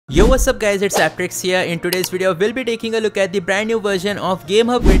Yo, what's up guys, it's ApTreX here. In today's video, we'll be taking a look at the brand new version of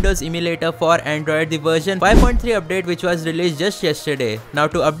Gamehub Windows Emulator for Android, the version 5.3 update which was released just yesterday. Now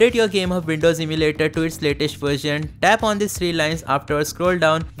to update your Gamehub Windows Emulator to its latest version, tap on these three lines, afterwards scroll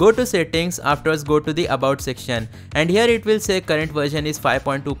down, go to settings, afterwards go to the about section. And here it will say current version is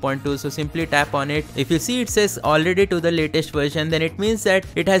 5.2.2, so simply tap on it. If you see it says already to the latest version, then it means that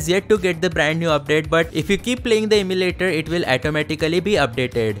it has yet to get the brand new update, but if you keep playing the emulator, it will automatically be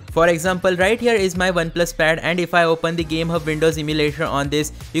updated. For example, right here is my OnePlus pad, and if I open the Gamehub Windows Emulator on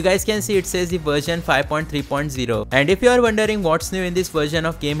this, you guys can see it says the version 5.3.0. And if you are wondering what's new in this version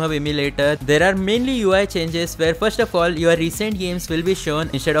of Gamehub Emulator, there are mainly UI changes where first of all your recent games will be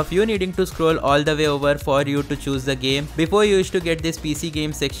shown instead of you needing to scroll all the way over for you to choose the game. Before you used to get this PC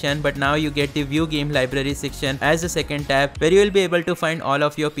game section, but now you get the view game library section as the second tab where you will be able to find all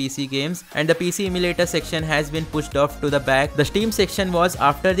of your PC games, and the PC emulator section has been pushed off to the back. The Steam section was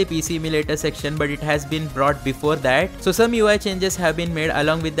after the PC emulator section, but it has been brought before that. So some UI changes have been made.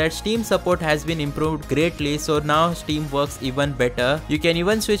 Along with that, Steam support has been improved greatly, so now Steam works even better. You can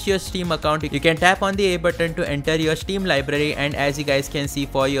even switch your Steam account. You can tap on the A button to enter your Steam library, and as you guys can see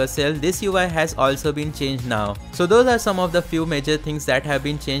for yourself, this UI has also been changed now. So those are some of the few major things that have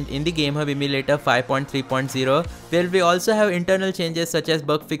been changed in the Gamehub Emulator 5.3.0, where we also have internal changes such as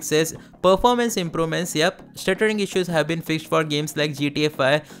bug fixes, performance improvements. Yep, stuttering issues have been fixed for games like GTA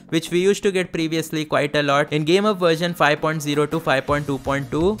 5, which we used to get previously quite a lot in Gamehub version 5.0 to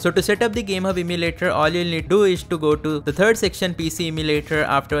 5.2.2. So to set up the Gamehub Emulator, all you'll need to do is to go to the third section, PC Emulator,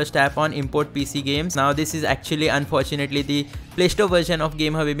 afterwards tap on import PC games. Now this is actually unfortunately the Play Store version of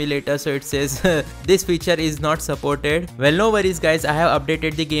Gamehub Emulator, so it says this feature is not supported. Well, no worries guys, I have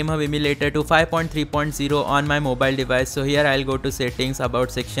updated the Gamehub Emulator to 5.3.0 on my mobile device. So here I'll go to settings,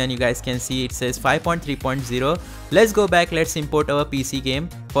 about section. You guys can see it says 5.3.0. Let's go back, let's import our PC game.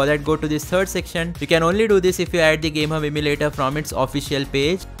 For that, go to this third section. You can only do this if you add the Gamehub Emulator from its official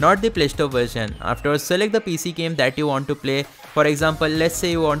page, not the Play Store version. Afterwards, select the PC game that you want to play. For example, let's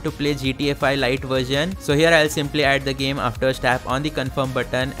say you want to play GTA 5 Lite version. So here I'll simply add the game, after tap on the confirm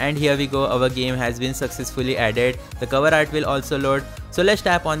button, and here we go, our game has been successfully added. The cover art will also load. So let's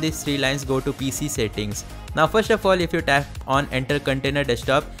tap on these three lines, go to PC settings. Now first of all, if you tap on enter container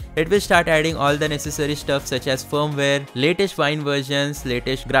desktop, it will start adding all the necessary stuff such as firmware, latest Wine versions,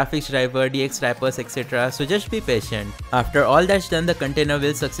 latest graphics driver, DX wrappers, etc. So just be patient. After all that's done, the container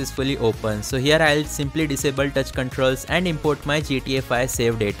will successfully open. So here I'll simply disable touch controls and import my GTA 5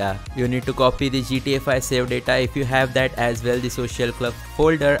 save data. You need to copy the GTA 5 save data if you have that as well, the social club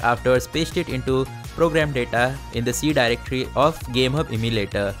folder. Afterwards, paste it into program data in the C directory of Gamehub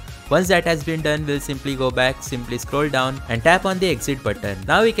Emulator. Once that has been done, we'll simply go back, simply scroll down and tap on the exit button.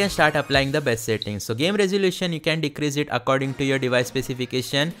 Now we can start applying the best settings. So game resolution, you can decrease it according to your device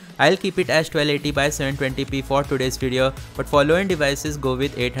specification. I'll keep it as 1280 by 720p for today's video, but for low-end devices, go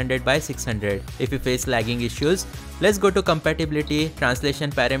with 800 by 600. If you face lagging issues, let's go to compatibility, translation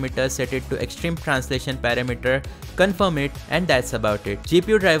parameters, set it to extreme translation parameter, confirm it, and that's about it.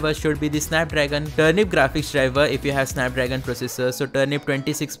 GPU driver should be the Snapdragon Turnip graphics driver if you have Snapdragon processor. So Turnip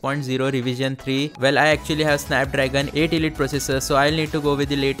 26.0 revision 3. Well, I actually have Snapdragon 8 Elite processor, so I'll need to go with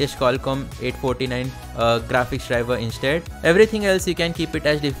the latest Qualcomm 849 graphics driver instead. Everything else you can keep it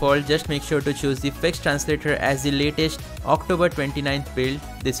as default. Just make sure to choose the FX translator as the latest October 29th build.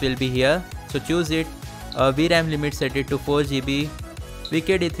 This will be here, so choose it. VRAM limit, set it to 4 GB.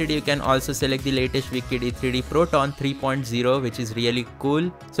 Wicked E3D, you can also select the latest Wicked E3D Proton 3.0, which is really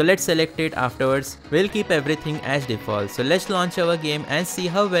cool. So let's select it. Afterwards, we'll keep everything as default. So let's launch our game and see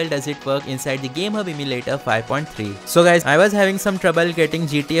how well does it work inside the Gamehub Emulator 5.3. So guys, I was having some trouble getting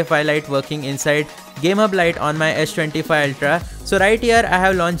GTA 5 Lite working inside Gamehub Lite on my S25 Ultra. So right here I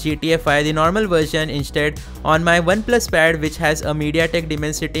have launched GTA 5, the normal version, instead on my OnePlus pad, which has a MediaTek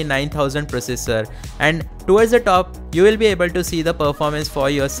Dimensity 9000 processor. And towards the top, you will be able to see the performance for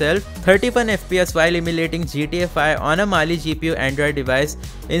yourself. 31 FPS while emulating GTA 5 on a Mali GPU Android device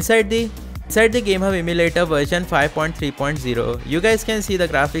inside the Gamehub Emulator version 5.3.0. You guys can see the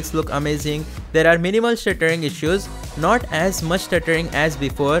graphics look amazing. There are minimal stuttering issues, not as much stuttering as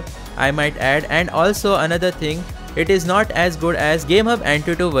before, I might add. And also another thing, it is not as good as Gamehub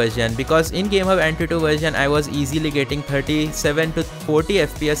Antutu version, because in Gamehub Antutu version I was easily getting 37 to 40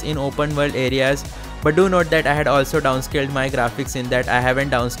 FPS in open world areas. But do note that I had also downscaled my graphics in that. I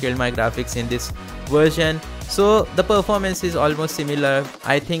haven't downscaled my graphics in this version. So the performance is almost similar.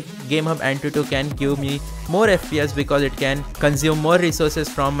 I think Gamehub Antutu can give me more FPS because it can consume more resources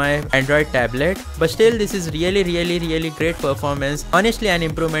from my Android tablet, but still this is really great performance. Honestly, an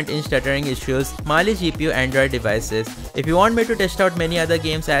improvement in stuttering issues, Mali GPU Android devices. If you want me to test out many other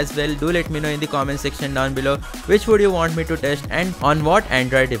games as well, do let me know in the comment section down below which would you want me to test and on what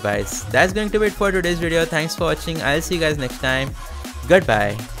Android device. That's going to be it for today's video. Thanks for watching. I'll see you guys next time.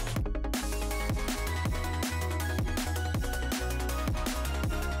 Goodbye.